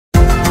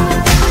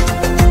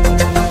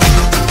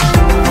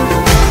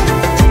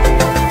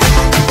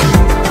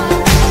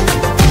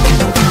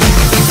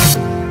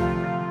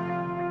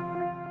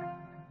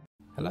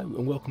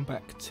welcome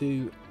back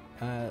to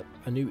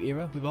a new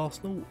era with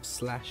Arsenal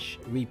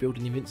 /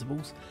 rebuilding the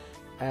Invincibles,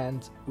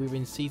 and we're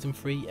in season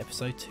 3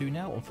 episode 2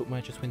 now on Football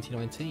Manager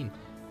 2019.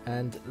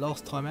 And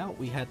last time out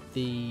we had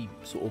the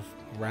sort of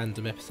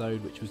random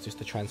episode, which was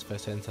just a transfer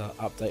centre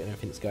update on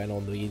everything that's going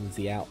on, the ins,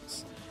 the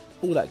outs,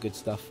 all that good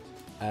stuff.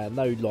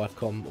 No live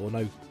com or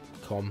no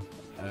com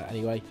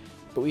anyway,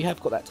 but we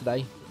have got that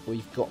today.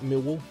 We've got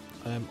Millwall.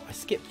 I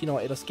skipped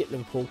United, I skipped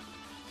Liverpool.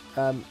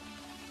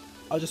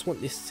 I just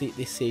want this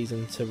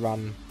season to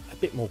run a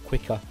bit more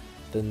quicker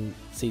than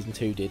season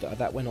 2 did.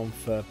 That went on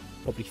for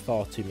probably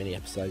far too many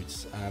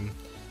episodes.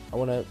 I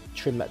want to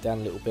trim that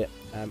down a little bit.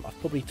 I've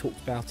probably talked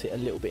about it a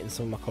little bit in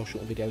some of my Cole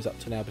Shorten videos up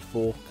to now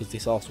before, because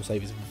this Arsenal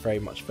save is very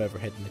much further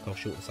ahead than the Cole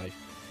Shorten save.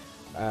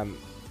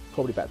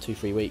 Probably about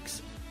 2-3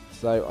 weeks.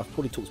 So I've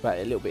probably talked about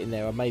it a little bit in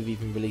there. I may have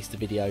even released a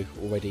video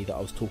already that I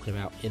was talking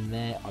about in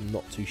there. I'm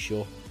not too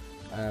sure.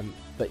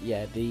 But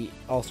yeah, the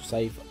Arsenal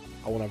save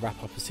I want to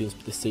wrap up as soon as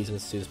this season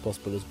as soon as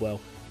possible as well.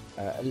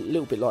 A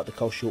little bit like the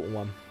Cole Shorten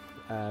one.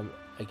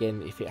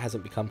 Again, if it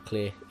hasn't become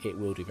clear, it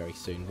will do very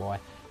soon. Why?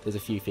 There's a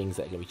few things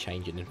that are going to be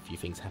changing and a few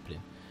things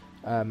happening.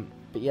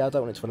 But yeah, I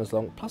don't want it to run as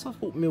long. Plus, I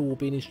thought Millwall would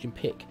be an interesting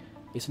pick.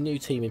 It's a new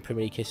team in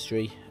Premier League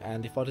history,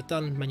 and if I'd have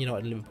done Man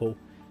United and Liverpool,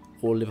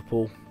 or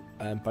Liverpool,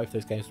 both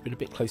those games would have been a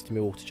bit close to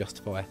Millwall to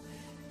justify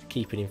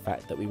keeping in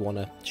fact that we want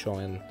to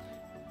try and,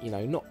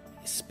 not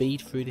speed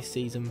through this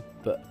season,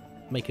 but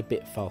make a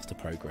bit faster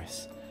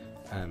progress.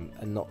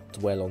 And not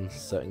dwell on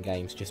certain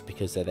games just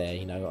because they're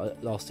there.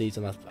 Last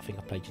season I think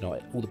I played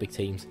United, all the big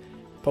teams,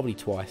 probably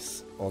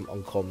twice on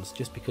comms,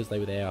 just because they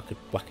were there. I could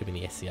whack them in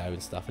the SEO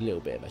and stuff, a little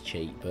bit of a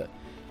cheat, but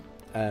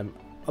I'm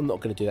not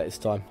going to do that this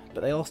time.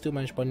 But they are still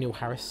managed by Neil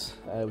Harris,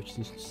 which is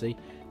interesting to see.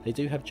 They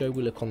do have Joe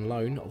Willock on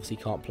loan. Obviously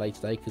can't play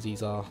today because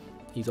he's our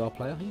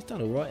player. He's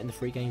done alright in the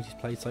 3 games he's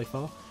played so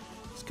far.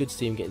 It's good to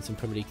see him getting some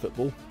Premier League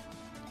football.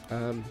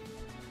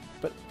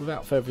 But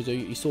without further ado,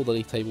 you saw the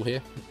league table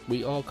here.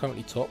 We are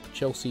currently top.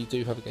 Chelsea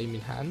do have a game in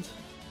hand,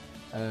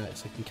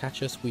 so they can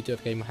catch us. We do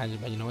have a game in hand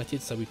with Man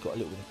United, so we've got a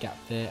little bit of a gap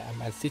there. And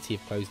Man City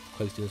have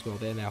closed in as well.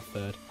 They're now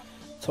 3rd.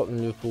 Tottenham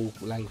and Liverpool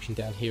languishing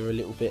down here a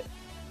little bit,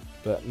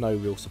 but no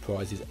real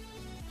surprises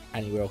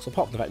anywhere else.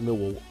 Apart from the fact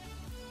Millwall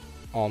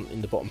aren't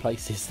in the bottom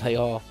places, they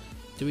are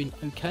doing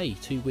okay.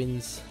 2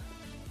 wins.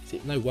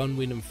 No, 1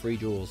 win and 3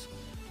 draws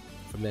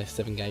from their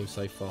 7 games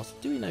so far. So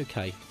doing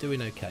okay.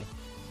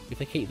 If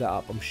they keep that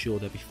up, I'm sure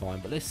they'll be fine.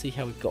 But let's see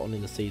how we've got on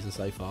in the season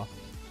so far.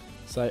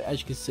 So as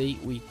you can see,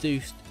 we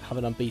do have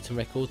an unbeaten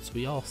record. So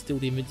we are still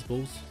the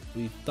Invincibles.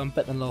 We've done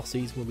better than last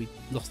season when we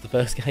lost the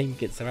first game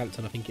against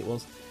Southampton, I think it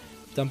was.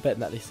 We've done better than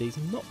that this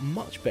season. Not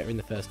much better in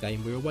the first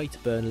game. We were away to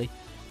Burnley,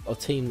 a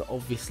team that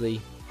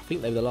obviously, I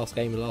think they were the last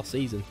game of last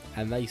season,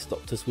 and they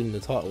stopped us winning the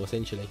title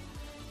essentially.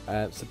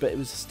 But it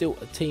was still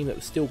a team that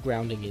was still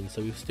grounding in.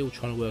 So we were still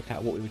trying to work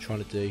out what we were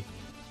trying to do.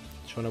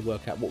 Trying to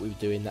work out what we were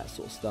doing, that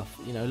sort of stuff.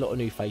 A lot of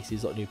new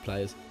faces, a lot of new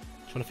players,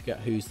 trying to figure out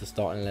who's the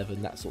starting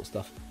 11, that sort of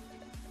stuff.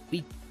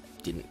 We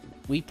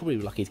probably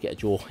were lucky to get a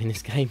draw in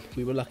this game.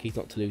 We were lucky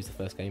not to lose the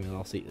first game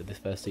of this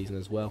first season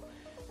as well,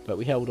 but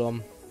we held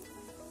on.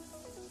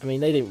 I mean,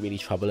 they didn't really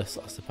trouble us,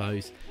 I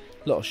suppose.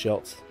 A lot of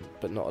shots,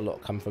 but not a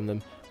lot come from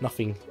them.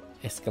 Nothing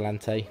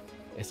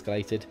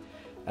escalated.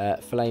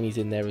 Fellaini's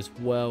in there as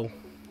well.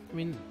 I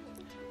mean,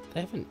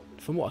 they haven't,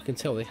 from what I can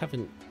tell, they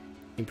haven't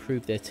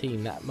improved their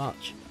team that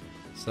much.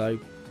 So,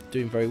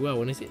 doing very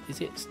well. And is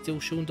it still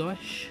Sean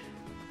Dyche?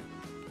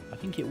 I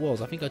think it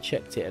was. I think I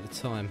checked it at the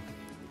time.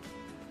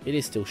 It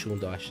is still Sean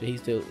Dyche.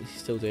 He's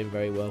still doing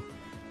very well.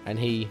 And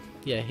he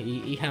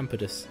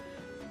hampered us.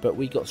 But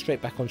we got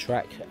straight back on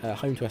track.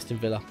 Home to Aston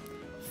Villa,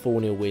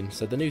 4-0 win.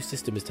 So the new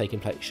system is taking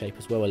shape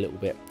as well a little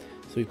bit.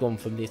 So we've gone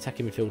from the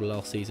attacking midfielder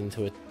last season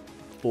to a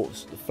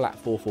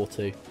flat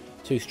 4-4-2.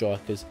 2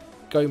 strikers.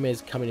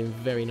 Gomez coming in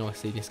very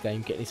nicely in this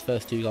game, getting his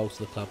first 2 goals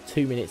to the club.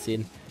 2 minutes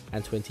in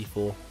and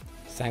 24.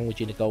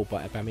 Sandwiching a goal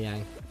by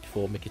Aubameyang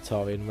before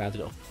Mkhitaryan rounded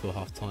it off before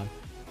half time.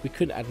 We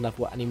couldn't add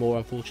any more,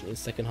 unfortunately, in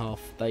the second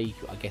half. They,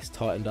 I guess,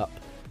 tightened up,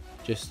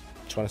 just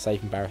trying to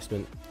save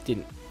embarrassment.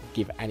 Didn't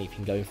give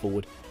anything going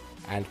forward,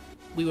 and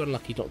we were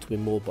unlucky not to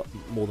win more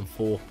than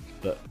 4.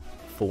 But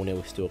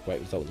 4-0 is still a great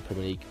result in the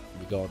Premier League,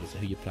 regardless of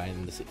who you're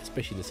playing,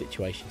 especially in the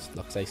situations.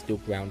 Like I say, still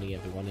grounding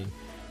everyone in.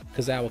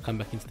 Kazawa come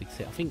back into the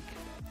set. I think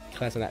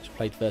Kolasinac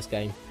played first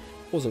game,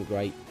 wasn't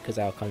great.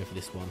 Kazawa coming for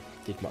this one,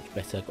 did much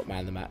better, got man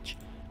of the match,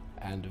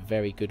 and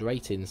very good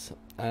ratings.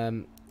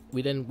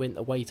 We then went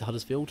away to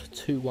Huddersfield,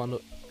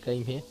 2-1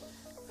 game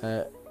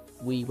here.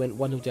 We went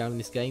 1-0 down in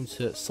this game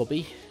to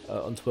Sobby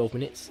on 12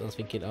 minutes. I was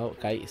thinking, oh,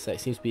 okay, so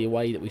it seems to be a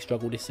way that we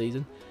struggled this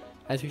season.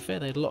 And to be fair,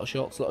 they had a lot of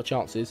shots, a lot of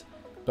chances,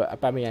 but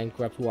Aubameyang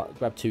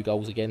grabbed 2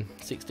 goals again,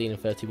 16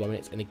 and 31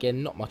 minutes, and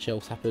again, not much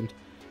else happened.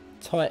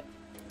 Tight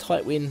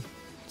win,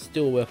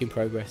 still a work in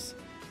progress.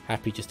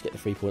 Happy just to get the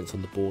 3 points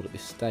on the board at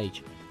this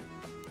stage.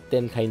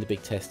 Then came the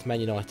big test. Man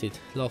United,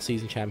 last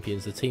season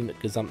champions, the team that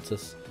gazumped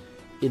us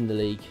in the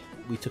league.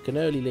 We took an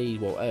early lead,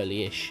 well,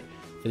 early-ish,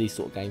 for these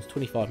sort of games.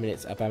 25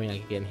 minutes,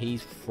 Aubameyang again.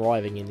 He's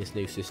thriving in this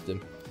new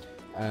system.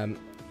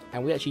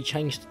 And we actually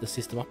changed the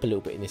system up a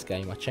little bit in this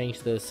game. I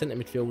changed the centre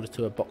midfielder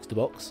to a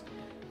box-to-box,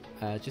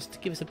 just to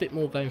give us a bit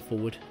more going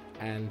forward.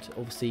 And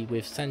obviously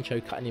with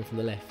Sancho cutting in from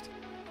the left,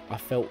 I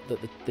felt that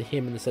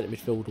him and the centre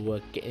midfielder were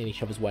getting in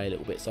each other's way a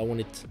little bit. So I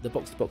wanted the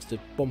box-to-box to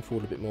bomb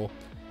forward a bit more.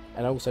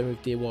 And I also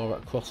moved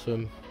Diawara across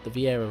from the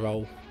Vieira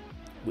role,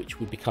 which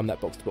would become that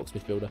box-to-box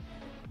midfielder,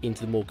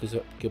 into the more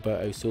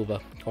Gilberto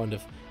Silva kind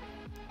of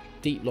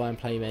deep line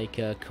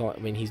playmaker. I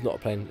mean, he's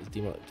not a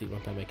deep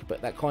line playmaker,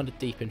 but that kind of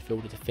deep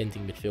infielder,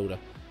 defending midfielder.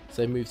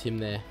 So I moved him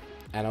there,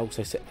 and I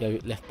also set the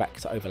left back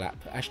to overlap.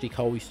 Ashley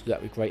Cole used to do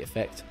that with great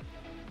effect.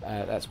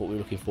 That's what we're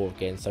looking for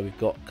again. So we've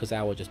got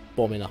Kazawa just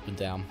bombing up and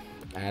down,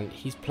 and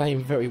he's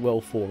playing very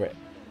well for it.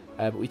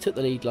 But we took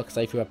the lead, like I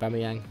say, through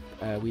Aubameyang.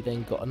 We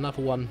then got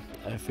another one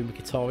through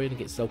Mkhitaryan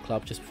against Cell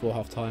Club just before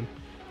half time.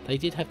 They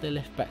did have their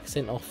left back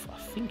sent off, I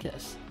think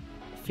it's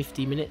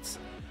 50 minutes.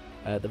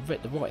 The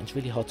writing's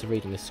really hard to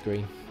read on this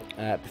screen.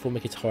 Before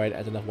Mkhitaryan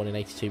had another one in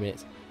 82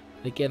 minutes.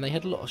 And again, they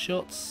had a lot of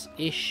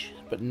shots-ish,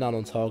 but none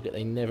on target.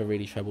 They never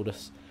really troubled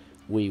us.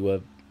 We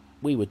were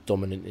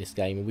dominant in this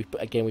game, and we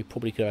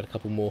probably could have had a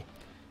couple more.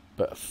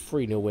 But a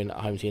 3-0 win at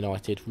home to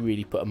United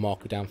really put a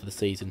marker down for the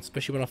season,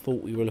 especially when I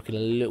thought we were looking a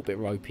little bit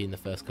ropey in the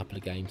first couple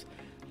of games.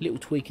 Little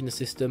tweak in the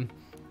system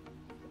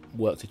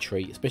worked a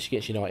treat, especially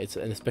against United,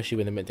 and especially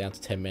when they went down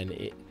to 10 men.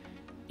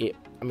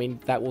 I mean,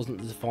 that wasn't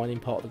the defining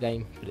part of the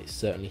game, but it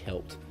certainly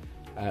helped.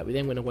 We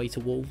then went away to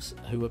Wolves,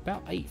 who were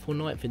about 8th or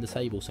 9th in the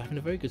table, so having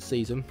a very good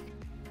season.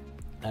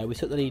 We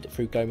took the lead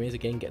through Gomez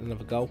again, getting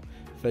another goal,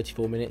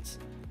 34 minutes,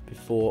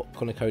 before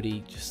Conor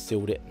Cody just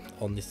sealed it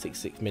on the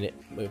 66th minute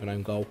with an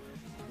own goal.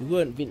 We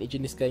weren't vintage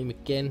in this game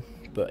again,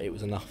 but it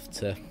was enough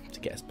to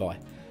get us by.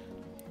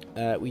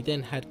 We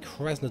then had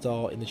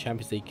Krasnodar in the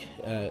Champions League,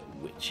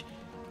 which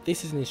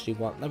this is an interesting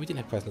one. No, we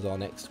didn't have Krasnodar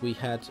next. We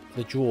had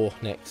the draw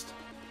next.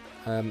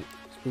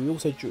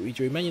 We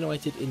drew Man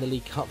United in the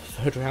League Cup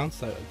third round,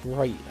 so a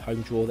great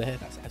home draw there.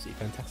 That's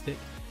absolutely fantastic.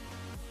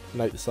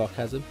 Note the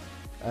sarcasm.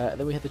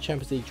 Then we had the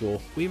Champions League draw.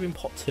 We were in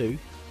pot 2.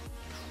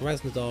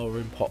 Krasnodar were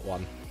in pot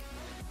 1.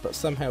 But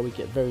somehow we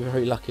get very,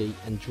 very lucky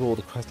and draw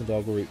the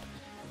Krasnodar group,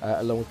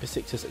 along with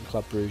Besiktas and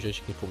Club Brugge, as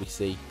you can probably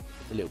see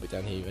a little bit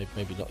down here.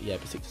 Maybe not, yeah,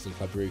 Besiktas and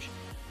Club Brugge.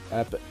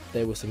 But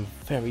there were some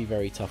very,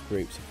 very tough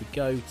groups. If we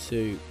go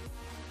to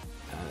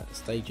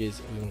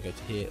stages, we want to go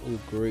to here, all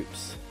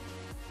groups.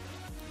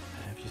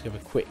 Just have a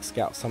quick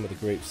scout some of the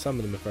groups. Some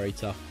of them are very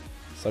tough.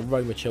 So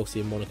Roma,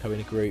 Chelsea and Monaco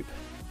in a group.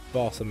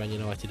 Barca, Man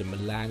United and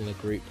Milan in a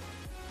group.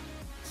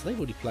 So they've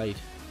already played.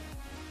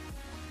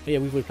 Oh, yeah,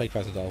 we've already played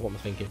Krasnodar. What am I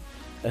thinking?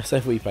 So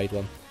if we played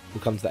one,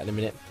 we'll come to that in a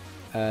minute.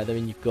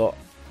 Then you've got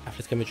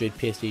Atletico Madrid,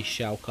 PSG,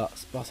 Schalke,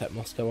 Spartak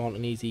Moscow aren't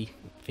an easy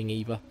thing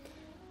either.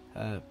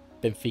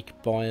 Benfica,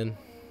 Bayern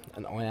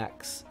and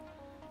Ajax.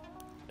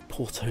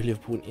 Porto,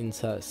 Liverpool and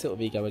Inter. Celta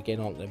Vigo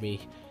again aren't going to be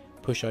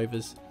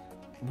pushovers.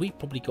 We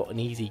probably got an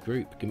easy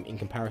group in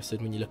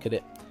comparison when you look at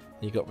it.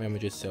 And you've got Real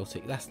Madrid,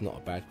 Celtic. That's not a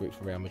bad group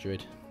for Real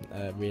Madrid,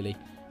 really.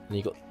 And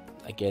you've got,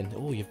 again,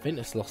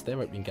 Juventus lost their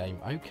opening game.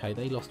 Okay,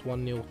 they lost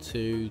 1-0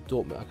 to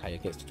Dortmund. Okay,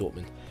 against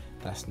Dortmund.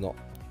 That's not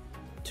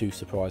too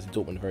surprising.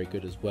 Dortmund are very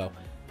good as well.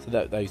 So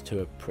those two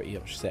are pretty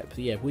much set. But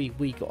yeah, we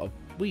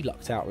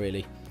lucked out,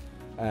 really.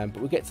 But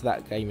we'll get to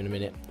that game in a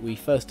minute. We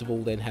first of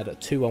all then had a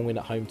 2-1 win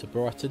at home to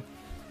Brighton.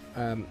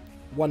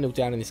 1-0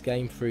 down in this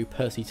game through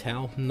Percy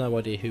Tau. No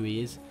idea who he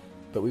is.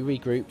 But we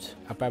regrouped.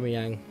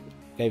 Aubameyang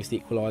gave us the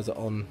equaliser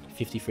on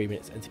 53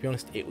 minutes, and to be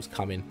honest, it was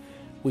coming.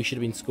 We should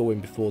have been scoring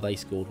before they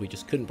scored. We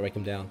just couldn't break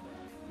them down.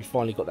 We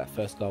finally got that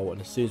first goal,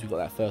 and as soon as we got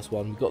that first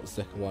one, we got the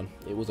second one.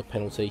 It was a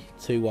penalty,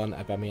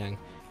 2-1 Aubameyang,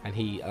 and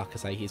he, like I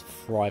say, he's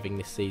thriving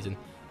this season.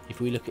 If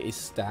we look at his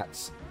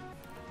stats,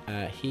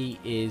 he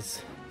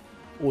is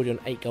already on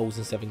 8 goals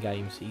in 7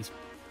 games. He's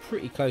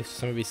pretty close to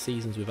some of his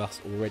seasons with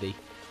us already,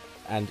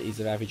 and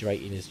his average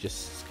rating is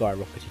just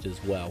skyrocketed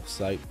as well.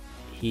 So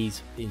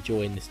he's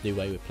enjoying this new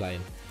way we're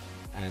playing,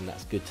 and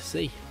that's good to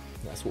see.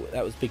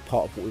 That was a big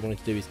part of what we wanted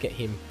to do, is get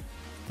him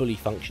fully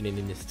functioning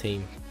in this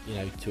team, you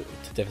know, to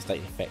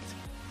devastating effect.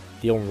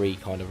 The Henry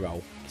kind of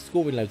role,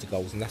 scoring loads of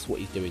goals, and that's what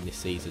he's doing this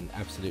season.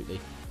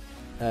 Absolutely.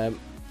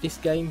 This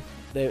game,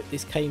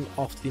 this came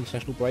after the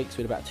international break, so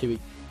we had about a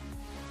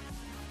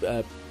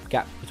 2-week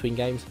gap between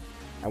games,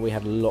 and we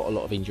had a lot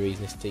of injuries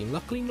in this team.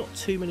 Luckily, not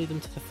too many of them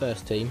to the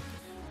first team.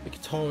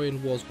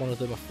 Mkhitaryan was one of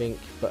them, I think,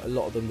 but a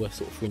lot of them were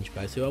sort of fringe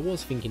players, who I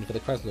was thinking for the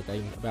Krasnodar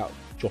game about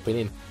dropping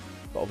in,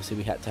 but obviously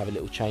we had to have a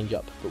little change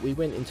up. But we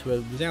went into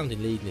a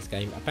resounding lead in this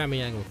game.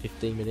 Aubameyang on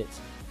 15 minutes,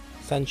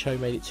 Sancho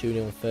made it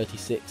 2-0 on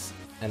 36,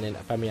 and then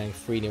Aubameyang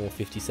 3-0 on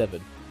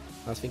 57.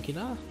 I was thinking,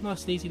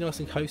 nice and easy, nice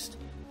and coast.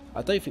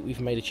 I don't think we've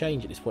made a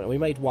change at this point. We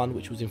made one,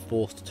 which was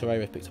enforced.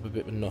 Torreira picked up a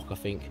bit of a knock, I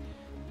think.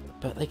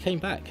 But they came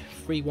back,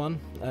 3-1.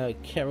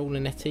 Kerol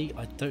Nanetti,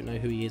 I don't know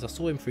who he is. I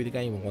saw him through the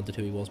game and wondered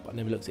who he was, but I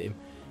never looked at him.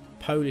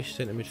 Polish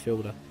centre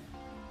midfielder.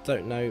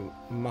 Don't know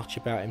much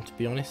about him, to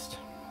be honest.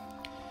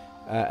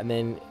 And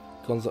then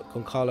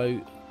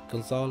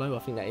Gonzalo, I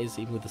think that is,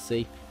 even with the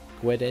C.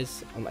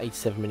 Guedes on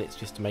 87 minutes,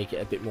 just to make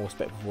it a bit more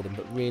respectful for them.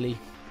 But really,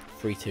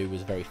 3-2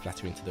 was very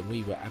flattering to them.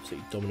 We were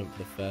absolutely dominant for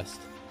the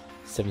first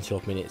 70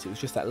 odd minutes. It was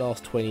just that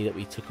last 20 that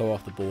we took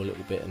off the ball a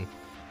little bit and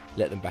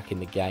let them back in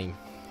the game.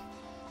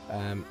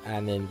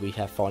 And then we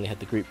have finally had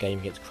the group game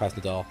against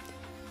Krasnodar,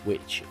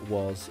 which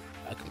was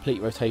a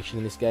complete rotation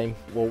in this game.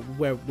 Well,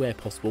 where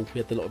possible.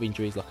 We had a lot of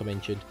injuries, like I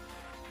mentioned,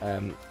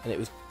 and it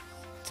was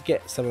to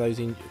get some of those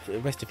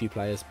rest a few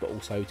players, but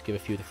also to give a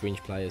few of the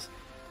fringe players,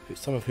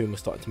 some of whom were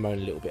starting to moan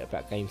a little bit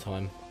about game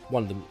time.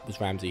 One of them was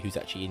Ramsey, who's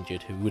actually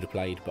injured, who would have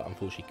played, but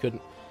unfortunately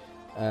couldn't.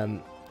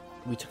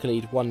 We took a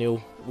lead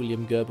 1-0.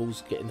 William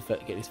Goebbels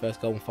getting his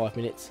first goal in 5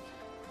 minutes.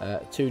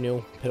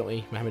 2-0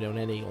 penalty, Mohamed El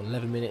Neni on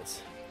 11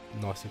 minutes.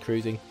 Nice and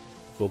cruising.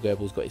 Before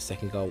Goebbels got his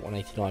second goal on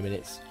 89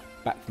 minutes.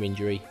 Back from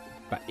injury,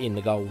 back in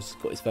the goals,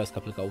 got his first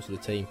couple of goals for the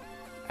team.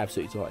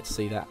 Absolutely delighted to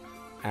see that,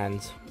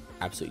 and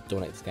absolutely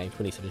dominated this game.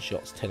 27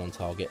 shots, 10 on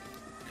target.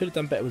 Could have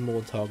done better with more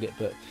on target,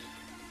 but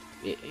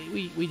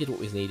we did what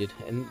was needed.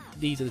 And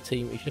these are the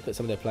team. If you look at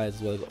some of their players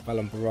as well, they've got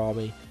Valon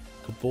Barami,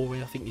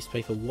 Kabori, I think used to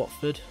play for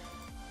Watford.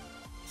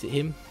 Is it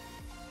him?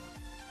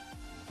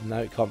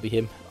 No, it can't be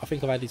him. I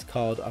think I've had his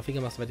card. I think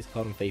I must have had his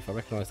card on FIFA. I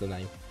recognise the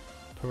name.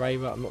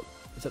 Pereira. I'm not.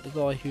 Is that the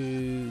guy who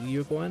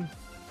Uruguayan?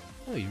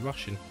 Oh, he's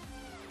Russian.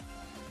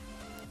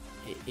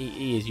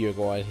 He is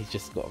Uruguayan. He's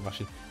just got a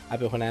Russian.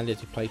 Abel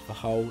Hernandez, who played for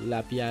Hull.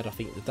 Labiad, I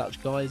think the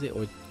Dutch guy, is it?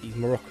 Or he's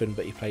Moroccan,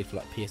 but he played for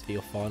like PSV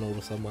or Feyenoord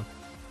or someone.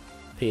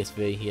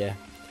 PSV, yeah.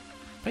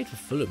 Played for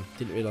Fulham.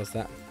 Didn't realise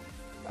that.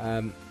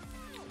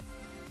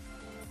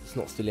 It's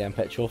not Stilian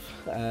Petrov.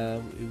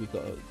 We've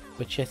got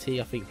Bochetti,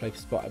 I think played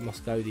for Spartak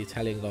Moscow, the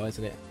Italian guy,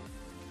 isn't it?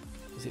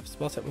 Is it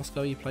Spartak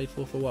Moscow he played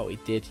for a while? He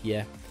did,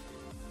 yeah.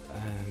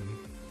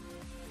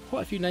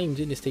 Quite a few names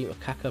in this team.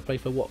 Kaka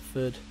played for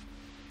Watford.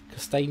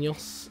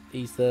 Castaños,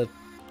 he's the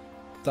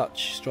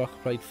Dutch striker,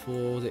 played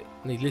for, was it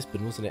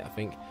Lisbon, wasn't it, I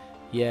think?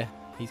 Yeah,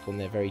 he's gone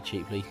there very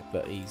cheaply,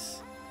 but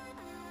he's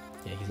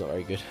not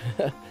very good.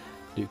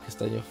 Luke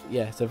Castaños,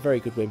 yeah, it's a very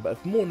good win,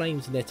 but more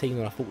names in their team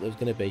than I thought there was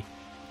going to be.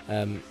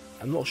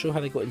 I'm not sure how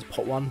they got into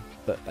pot 1,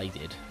 but they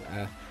did.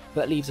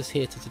 That leaves us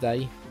here to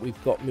today.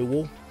 We've got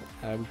Millwall.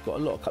 We've got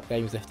a lot of cup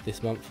games left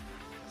this month,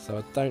 so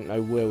I don't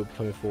know where we'll be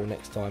coming for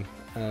next time.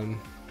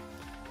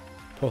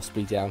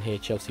 Possibly down here,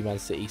 Chelsea, Man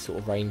City sort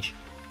of range,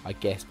 I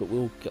guess, but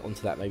we'll get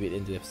onto that maybe at the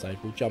end of the episode.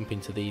 We'll jump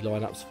into the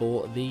lineups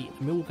for the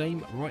Millwall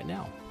game right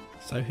now.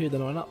 So here are the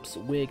lineups.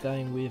 We're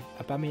going with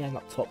Aubameyang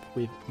up top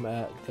with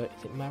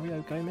is it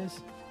Mario Gomez?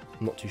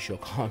 I'm not too sure,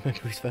 can't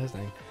remember his first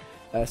name.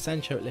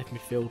 Sancho at left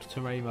midfield,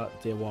 Torreira,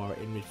 Diawara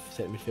in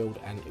centre midfield,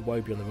 and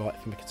Iwobi on the right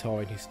for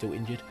Mkhitaryan, who's still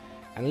injured.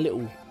 And a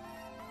little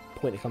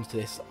point that comes to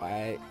this,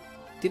 I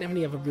didn't have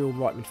any other real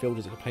right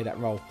midfielders that could play that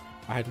role.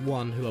 I had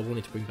one who I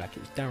wanted to bring back. It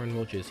was Darren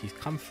Rogers. He's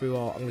come through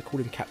our, I'm going to call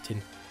him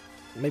Captain.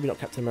 Maybe not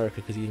Captain America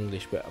because he's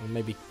English, but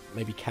maybe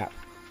Cap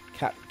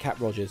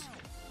Rogers,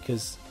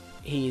 because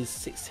he is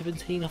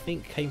 6'17", I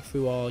think, came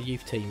through our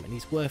youth team, and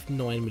he's worth £9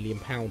 million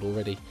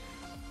already.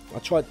 I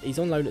tried. He's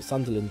on loan at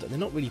Sunderland, and they're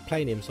not really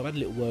playing him, so I had a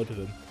little word with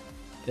them.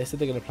 They said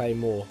they're going to play him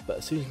more, but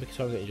as soon as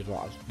Mkhitaryan got injured,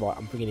 right,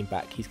 I'm bringing him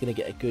back. He's going to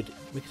get a good.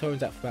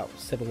 Mkhitaryan's out for about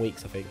 7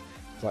 weeks, I think.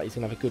 It's like he's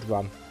going to have a good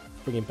run.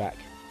 Bring him back.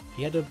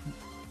 He had a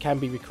can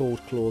be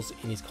recalled clause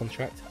in his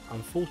contract.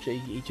 Unfortunately,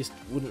 he just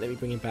wouldn't let me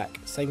bring him back.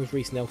 Same with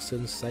Reece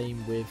Nelson.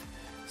 Same with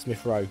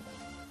Smith Rowe.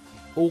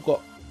 All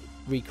got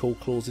recall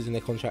clauses in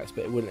their contracts,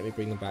 but it wouldn't let me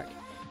bring them back.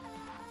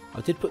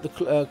 I did put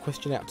the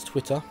question out to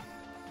Twitter,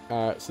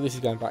 so this is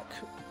going back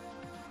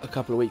a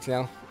couple of weeks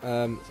now.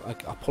 I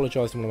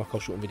apologise in one of my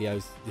Cold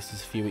videos. This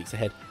is a few weeks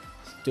ahead.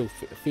 Still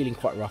feeling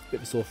quite rough,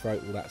 bit of a sore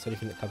throat, all that. So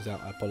anything that comes out,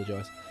 I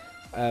apologise.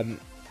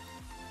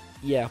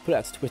 Yeah, I put it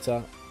out to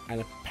Twitter,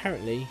 and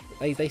apparently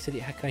they said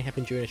it can only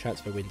happen during a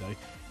transfer window.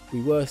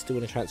 We were still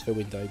in a transfer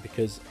window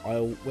because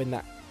I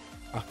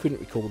couldn't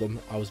recall them.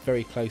 I was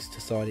very close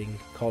to signing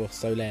Carlos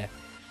Soler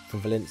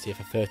from Valencia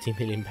for £13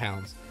 million.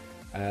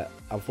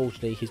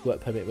 Unfortunately, his work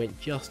permit went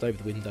just over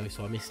the window,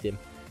 so I missed him.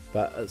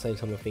 But at the same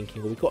time, I'm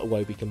thinking, well, we've got a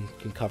way we can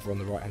cover on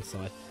the right hand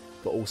side,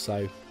 but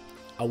also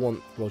I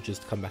want Rodgers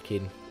to come back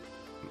in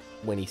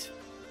when he's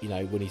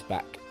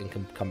back and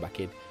can come back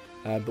in.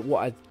 But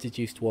what I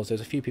deduced was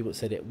there's a few people that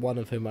said it. One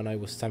of whom I know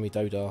was Sami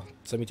Dodar,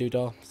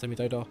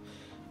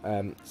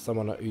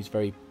 someone who's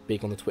very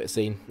big on the Twitter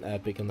scene,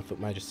 big on the Foot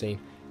Manager scene.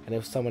 And there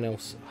was someone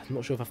else, I'm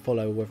not sure if I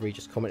follow or whether he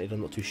just commented,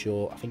 I'm not too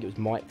sure. I think it was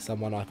Mike,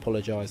 someone, I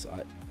apologise,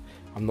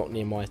 I'm not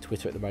near my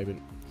Twitter at the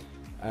moment.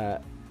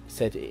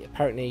 Said it,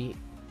 apparently,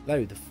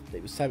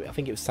 it was Sammy, I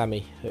think it was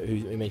Sammy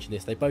who mentioned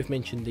this. They both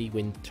mentioned the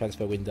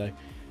transfer window,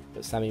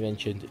 but Sammy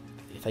mentioned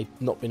if they've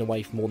not been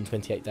away for more than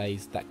 28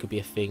 days, that could be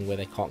a thing where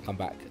they can't come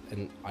back.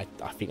 And I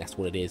think that's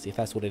what it is. If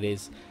that's what it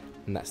is,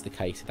 then that's the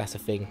case. If that's a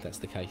thing, that's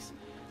the case.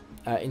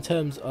 In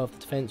terms of the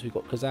defence, we've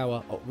got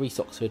Kozawa, Reece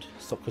Oxford,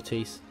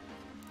 Socrates,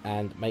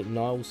 and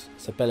Maitland-Niles.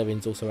 So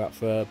Bellerin's also out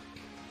for a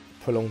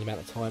prolonged amount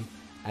of time,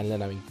 and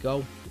Leno in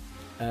goal.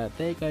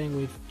 They're going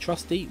with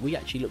Trusty. We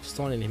actually looked at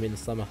signing him in the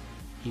summer.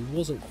 He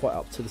wasn't quite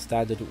up to the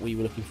standard that we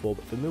were looking for,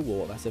 but for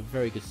Millwall, that's a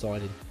very good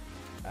signing.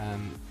 I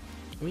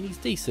mean, he's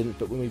decent,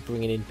 but when we're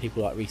bringing in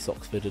people like Reece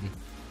Oxford and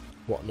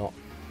whatnot,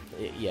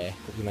 Yeah, it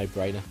was a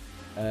no-brainer.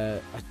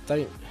 I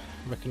don't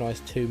recognise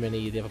too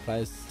many of the other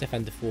players.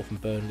 Stefan Defoe from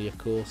Burnley, of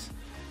course.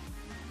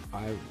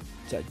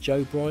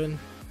 Joe Bryan,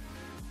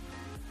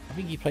 I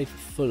think he played for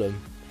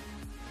Fulham.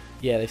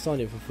 Yeah, they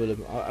signed him from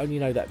Fulham. I only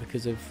know that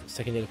because of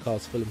second yellow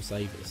card's Fulham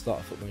save at the start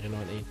of Football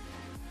Manager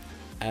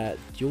 19.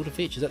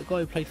 Djordjevic, is that the guy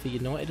who played for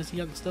United as a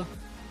youngster?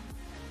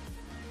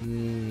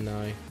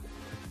 No.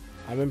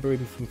 I remember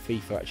him from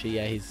FIFA actually,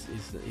 yeah, his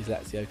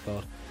Lazio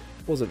card.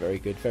 Wasn't very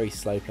good, very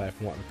slow player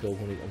from what I recall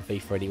on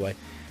FIFA anyway.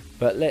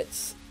 But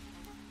let's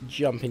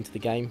jump into the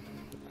game.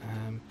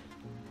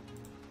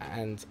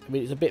 And I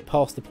mean, it's a bit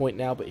past the point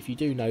now, but if you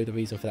do know the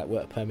reason for that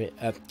work permit,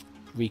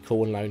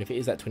 recall and loan, if it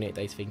is that 28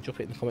 days thing, drop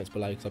it in the comments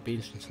below because I'd be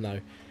interested to know.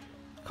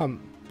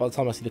 By the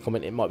time I see the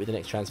comment, it might be the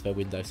next transfer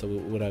window, so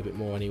we'll know a bit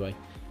more anyway.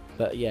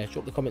 But yeah,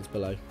 drop the comments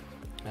below.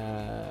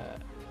 I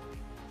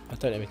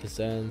don't have any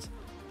concerns.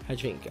 How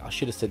do you think? I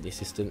should have sent the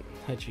assistant.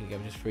 How do you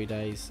think? Just 3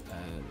 days.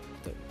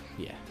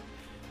 Yeah,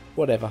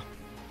 whatever.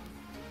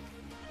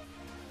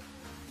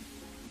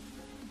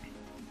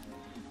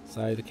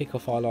 So the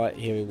kickoff highlight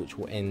here, which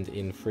will end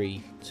in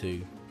 3,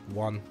 2,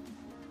 1,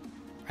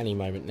 any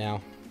moment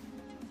now.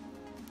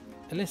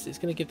 Unless it's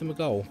going to give them a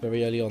goal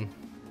very early on.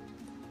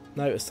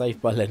 No, it was saved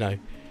by Leno.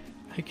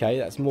 Okay,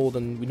 that's more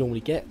than we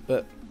normally get,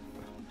 but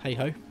hey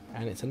ho.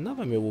 And it's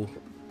another Millwall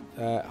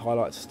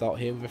highlight to start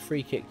here with a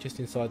free kick just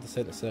inside the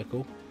centre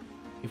circle.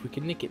 If we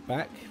can nick it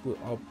back,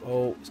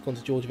 oh, it's gone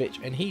to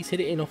Djordjevic, and he's hit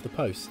it in off the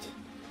post.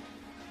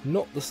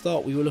 Not the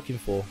start we were looking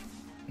for.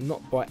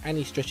 Not by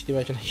any stretch of the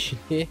imagination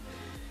here.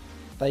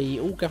 They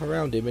all gather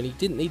around him, and he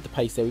didn't need the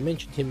pace there. We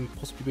mentioned him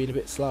possibly being a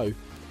bit slow.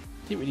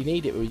 Didn't really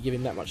need it when we give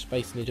him that much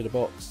space in the edge of the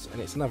box,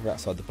 and it's another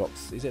outside the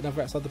box. Is it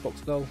another outside the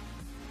box goal?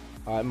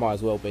 It might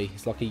as well be.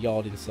 It's like a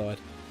yard inside.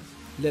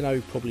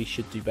 Leno probably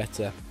should do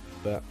better,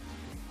 but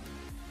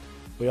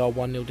we are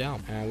 1-0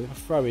 down. And we have a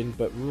throw in,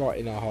 but right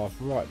in our half,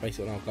 right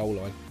basically on our goal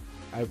line.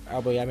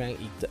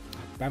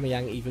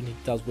 Aubameyang even, he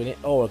does win it.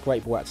 Oh, a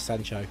great ball out to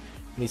Sancho.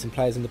 We need some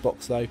players in the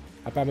box though.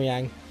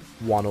 Aubameyang,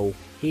 1-1.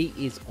 He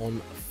is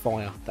on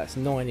fire. That's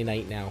 9 in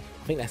 8 now.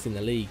 I think that's in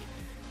the league.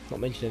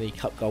 Not mentioning any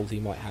cup goals he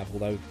might have,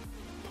 although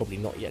probably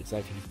not yet because I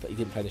don't think he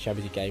didn't play in the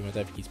Champions League game. I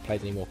don't think he's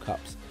played any more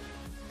cups.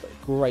 But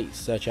great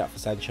search out for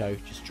Sancho.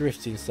 Just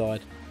drifts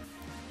inside.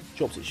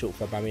 Drops it short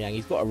for Aubameyang.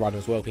 He's got a run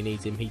as well if he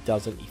needs him. He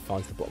doesn't. He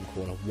finds the bottom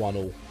corner.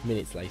 1-1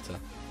 minutes later.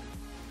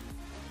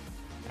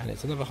 And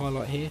it's another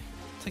highlight here.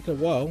 It's taken a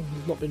while.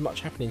 There's not been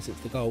much happening since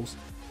the goals.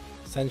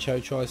 Sancho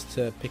tries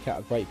to pick out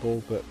a great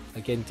ball, but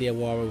again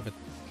Diawara with a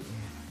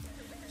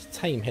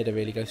tame header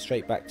really goes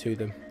straight back to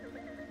them.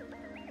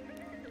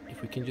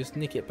 If we can just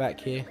nick it back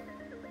here,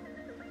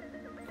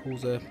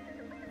 cause a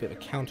bit of a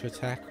counter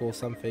attack or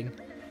something.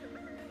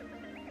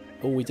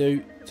 All we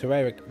do,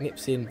 Torreira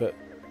nips in, but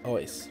oh,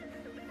 it's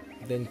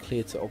then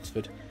cleared to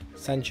Oxford.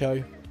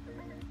 Sancho,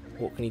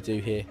 what can he do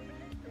here?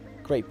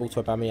 Great ball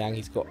to Aubameyang.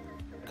 He's got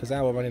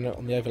Kazawa running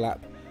on the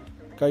overlap.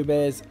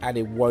 Gomez and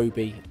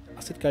Iwobi.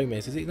 I said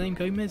Gomez. Is his name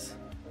Gomez?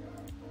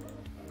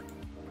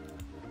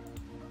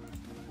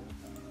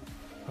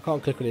 I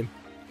can't click on him.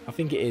 I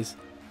think it is.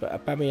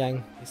 But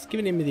Aubameyang is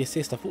giving him the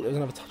assist. I thought there was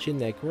another touch in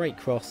there. Great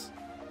cross.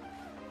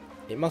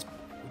 It must...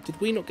 Did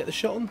we not get the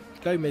shot on?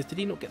 Gomez, did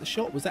he not get the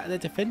shot? Was that their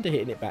defender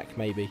hitting it back,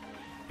 maybe?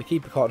 The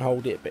keeper can't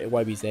hold it, but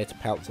Iwobi's there to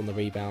pounce on the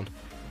rebound.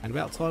 And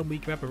about time we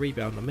grab a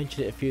rebound. I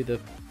mentioned it a few of the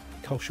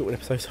Cole Shorten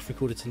episodes I've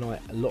recorded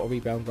tonight. A lot of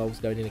rebound goals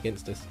going in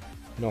against us.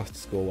 Nice to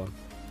score one.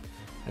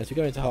 And as we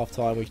go into half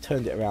time, we've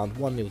turned it around,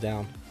 1-0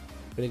 down.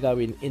 We're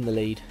going to go in the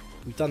lead.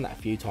 We've done that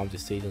a few times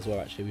this season as well,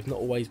 actually. We've not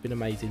always been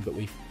amazing, but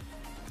we've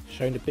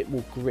shown a bit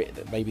more grit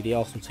that maybe the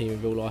Arsenal team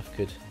in real life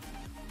could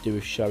do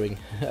with showing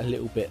a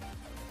little bit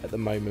at the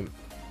moment.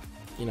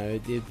 You know,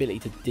 the ability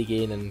to dig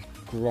in and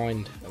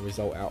grind a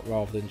result out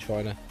rather than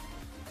trying to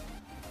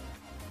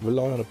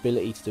rely on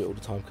ability to do it all the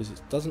time, because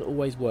it doesn't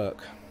always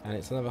work. And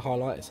it's another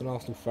highlight. It's an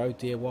Arsenal throw.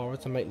 Diawara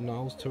to make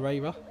Niles.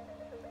 Torreira,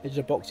 edge of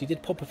the box. He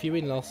did pop a few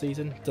in last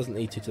season. Doesn't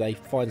need to today.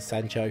 Finds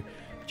Sancho.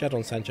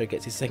 Jadon Sancho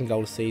gets his second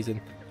goal of the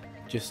season.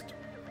 Just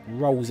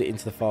rolls it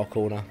into the far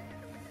corner.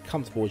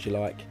 Comfortable as you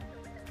like.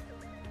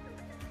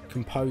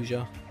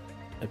 Composure,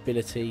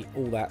 ability,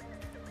 all that.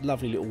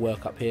 Lovely little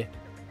work up here.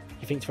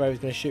 You think Torreira's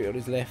going to shoot it on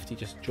his left, he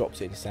just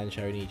drops it into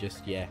Sancho and he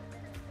just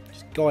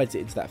guides it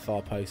into that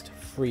far post.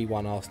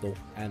 3-1 Arsenal,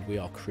 and we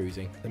are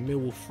cruising. The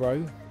Millwall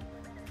throw.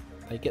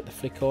 They get the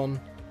flick on.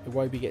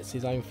 Iwobi gets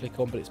his own flick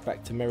on, but it's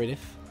back to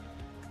Meredith.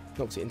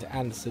 Knocks it into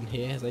Anderson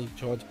here as they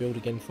try to build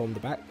again from the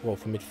back, well,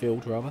 from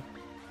midfield rather.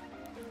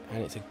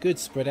 And it's a good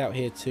spread out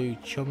here to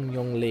Chung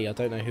Yong Lee. I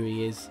don't know who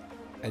he is.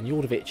 And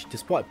Djordjevic,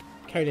 despite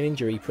carrying an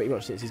injury pretty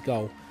much since his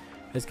goal,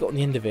 has got on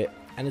the end of it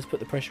and has put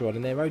the pressure on.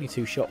 And there are only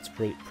 2 shots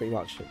pretty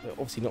much.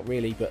 Obviously not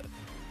really, but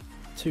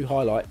 2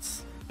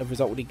 highlights have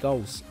resulted in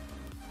goals.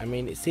 I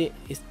mean,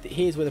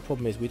 here's where the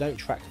problem is. We don't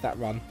track that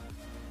run.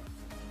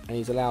 And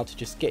he's allowed to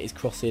just get his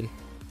cross in.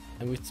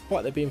 And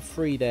despite there being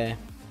 3 there,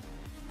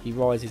 he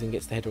rises and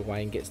gets the header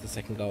away and gets the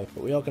second goal.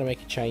 But we are going to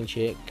make a change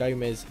here.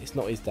 Gomez, it's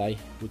not his day.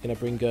 We're going to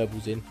bring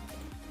Goebbels in.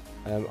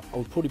 I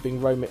would probably bring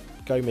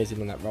Gomez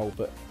in on that role,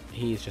 but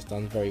he has just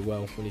done very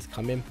well when he's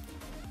come in.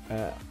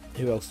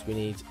 Who else do we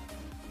need?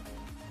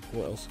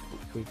 Who else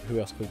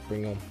could we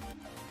bring on?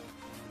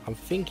 I'm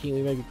thinking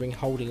we maybe bring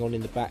Holding on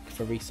in the back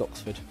for Reece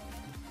Oxford.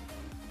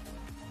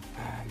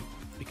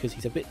 Because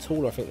he's a bit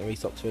taller, I think, than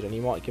Reece Oxford, and he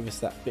might give us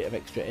that bit of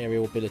extra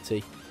aerial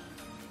ability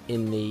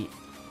in the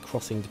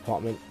crossing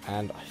department.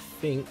 And I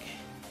think...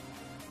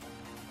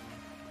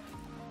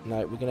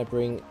 no, we're going to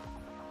bring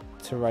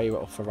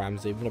Torreira off for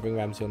Ramsey. We're going to bring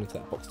Ramsey on into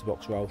that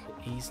box-to-box role.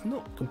 He's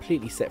not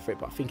completely set for it,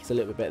 but I think he's a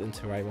little bit better than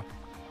Torreira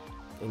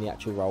in the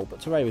actual role. But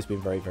Torreira's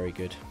been very, very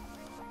good.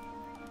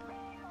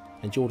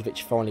 And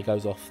Djordjevic finally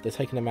goes off. They're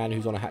taking a man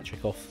who's on a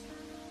hat-trick off.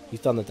 He's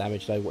done the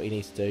damage, though, what he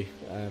needs to do.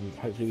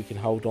 Hopefully we can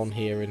hold on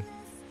here and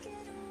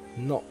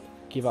not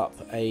give up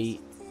a,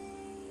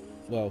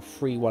 well,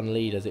 3-1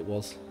 lead as it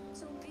was.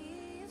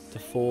 To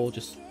 4,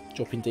 just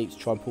dropping deep to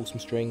try and pull some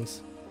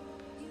strings.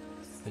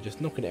 They're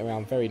just knocking it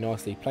around very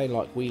nicely, playing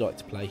like we like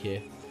to play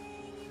here.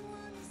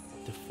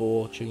 To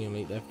 4,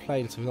 Chungyoung, they're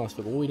playing some nice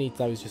football. All we need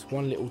though is just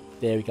one little,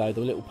 there we go,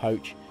 the little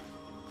poach.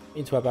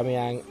 Into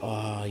Aubameyang,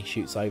 oh, he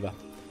shoots over.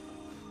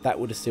 That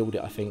would have sealed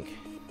it, I think.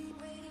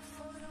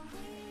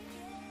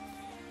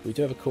 We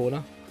do have a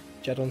corner.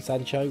 Jadon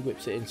Sancho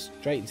whips it in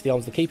straight into the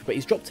arms of the keeper, but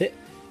he's dropped it.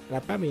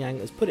 And Aubameyang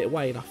has put it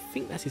away, and I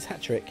think that's his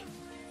hat-trick.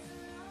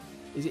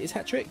 Is it his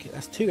hat-trick?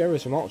 That's 2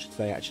 errors from Archer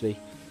today, actually.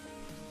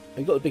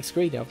 We've got the big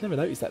screen now. I've never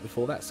noticed that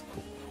before. That's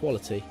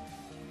quality.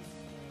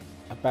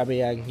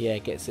 Aubameyang, yeah,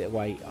 gets it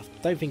away.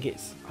 I think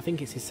it's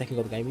his second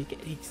goal of the game.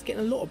 He's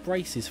getting a lot of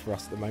braces for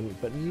us at the moment,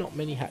 but not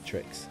many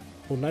hat-tricks.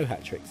 Or no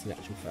hat-tricks, in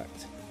actual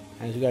fact.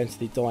 And as we go into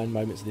the dying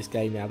moments of this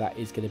game now, that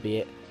is going to be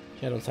it.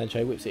 Jadon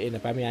Sancho whips it in.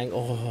 Aubameyang,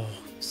 oh,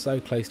 so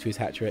close to his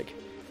hat-trick.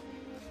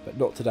 But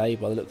not today,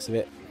 by the looks of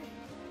it.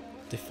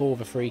 Defoe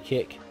with a free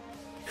kick.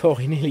 Oh,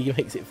 he nearly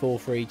makes it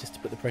 4-3 just to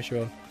put the pressure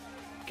on.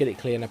 Get it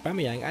clear. And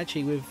Aubameyang,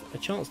 actually with a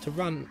chance to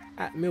run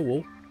at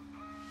Millwall.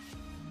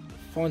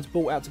 Finds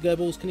ball out to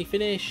Goebbels. Can he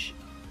finish?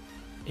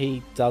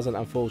 He doesn't,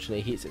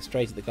 unfortunately. He hits it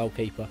straight at the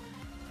goalkeeper.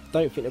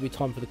 Don't think there'll be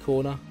time for the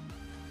corner.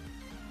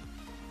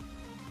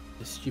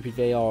 The stupid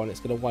VAR, and it's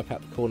going to wipe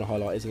out the corner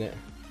highlight, isn't it?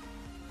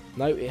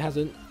 No, it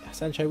hasn't.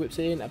 Sancho whips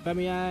it in.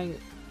 Aubameyang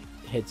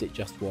heads it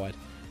just wide.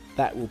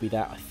 That will be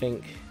that, I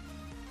think.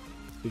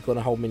 We've gone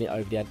a whole minute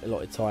over the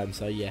allotted time,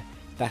 so yeah,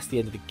 that's the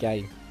end of the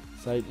game.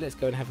 So let's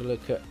go and have a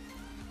look at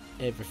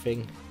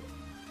everything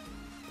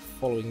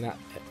following that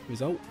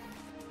result,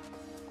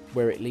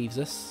 where it leaves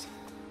us.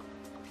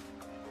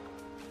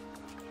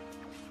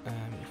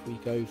 If we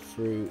go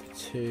through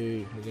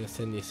to, we're going to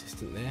send the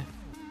assistant there.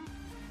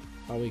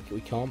 Oh, we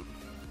can't.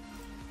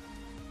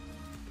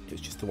 It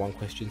was just the one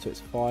question, so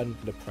it's fine. I'm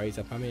going to praise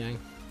Aubameyang.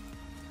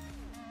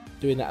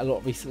 Doing that a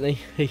lot recently.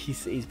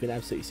 He's been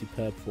absolutely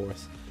superb for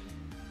us.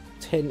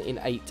 10 in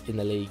 8 in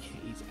the league.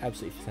 He's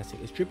absolutely fantastic.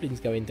 His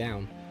dribbling's going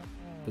down,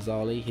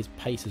 bizarrely. His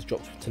pace has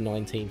dropped to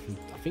 19 from,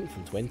 I think,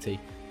 from 20.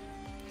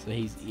 So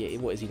he's, yeah,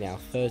 what is he now?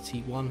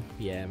 31?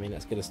 Yeah, I mean,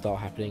 that's going to start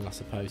happening, I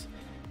suppose.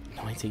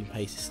 19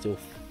 pace is still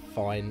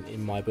fine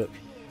in my book.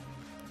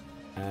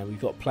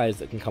 We've got players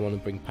that can come on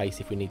and bring pace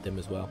if we need them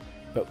as well.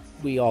 But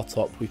we are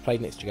top. We've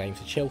played an extra game.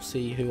 So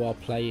Chelsea, who are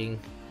playing...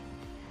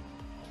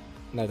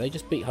 No, they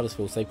just beat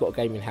Huddersfield, so they've got a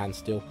game in hand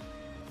still.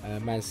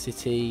 Man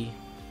City,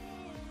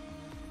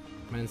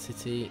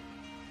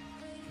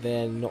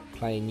 they're not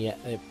playing yet.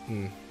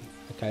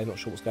 Okay, not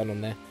sure what's going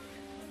on there.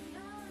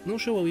 Not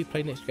sure where we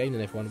played next game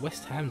than everyone.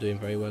 West Ham doing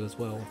very well as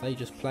well. They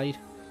just played.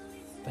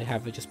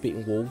 They've just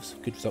beaten Wolves.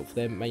 Good result for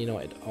them. Man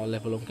United are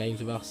level on games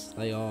with us.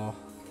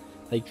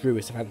 They drew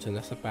with Southampton.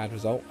 That's a bad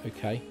result.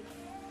 Okay.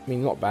 I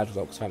mean, not a bad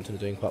result because Southampton are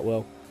doing quite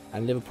well.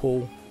 And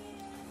Liverpool,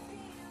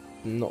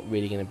 not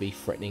really going to be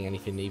threatening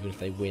anything even if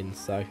they win.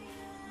 So,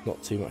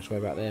 not too much to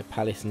worry about there.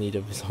 Palace need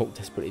a result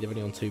desperately. They're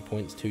only on 2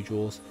 points, 2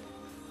 draws.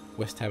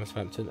 West Ham and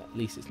Southampton, at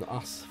least it's not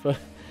us for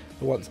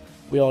once.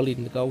 We are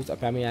leading the goals.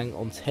 Aubameyang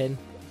on 10.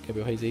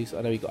 Gabriel Jesus.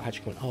 I know we got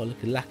hat-trick on. Oh,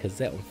 look at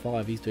Lacazette on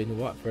 5. He's doing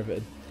all right for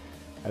Everton.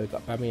 We've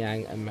got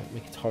Aubameyang and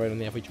Mkhitaryan on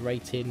the average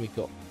rating. We've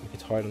got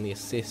Mkhitaryan on the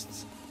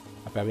assists.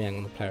 Aubameyang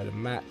on the player of the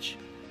match.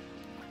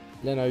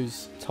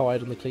 Leno's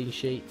tied on the clean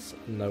sheets.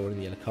 No one in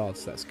the yellow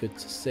cards, so that's good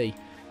to see.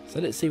 So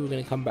let's see if we're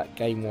going to come back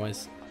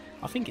game-wise.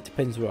 I think it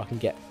depends where I can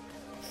get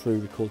through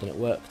recording at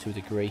work to a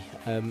degree.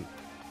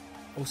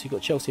 Obviously, you've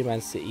got Chelsea and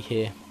Man City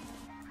here.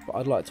 But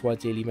I'd like to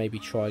ideally maybe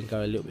try and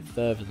go a little bit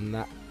further than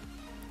that.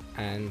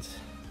 And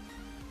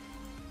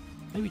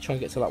maybe try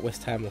and get to like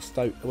West Ham or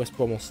Stoke, West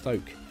Brom or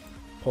Stoke.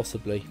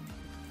 Possibly.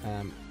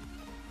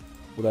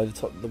 Although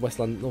the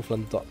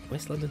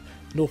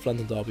North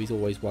London derby is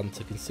always one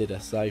to consider.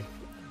 So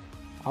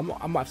I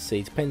might have to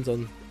see. Depends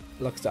on,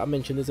 like I said, I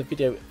mentioned there's a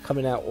video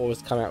coming out or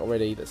has come out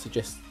already that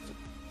suggests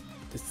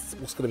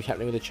what's going to be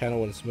happening with the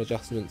channel and some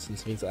adjustments and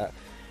some things like that.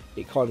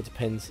 It kind of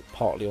depends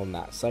partly on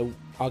that. So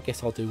I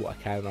guess I'll do what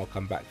I can and I'll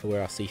come back for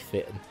where I see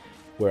fit and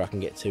where I can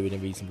get to in a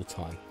reasonable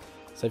time.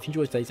 So if you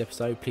enjoyed today's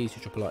episode, please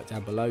do drop a like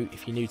down below.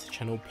 If you're new to the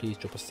channel, please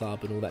drop a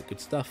sub and all that good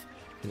stuff.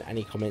 And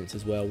any comments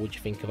as well. What do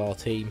you think of our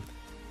team?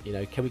 You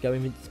know, can we go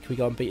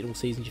unbeaten all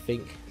season? Do you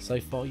think? So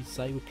far, you'd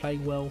say we're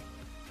playing well.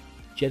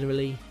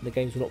 Generally, the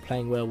games we're not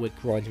playing well, we're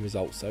grinding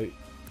results. So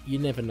you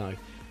never know.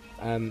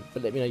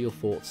 But let me know your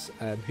thoughts.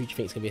 Who do you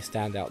think is going to be a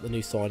standout? The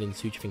new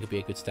signings, who do you think will be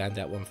a good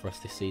standout one for us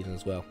this season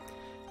as well?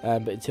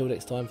 But until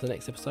next time for the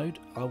next episode,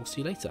 I will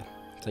see you later.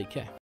 Take care.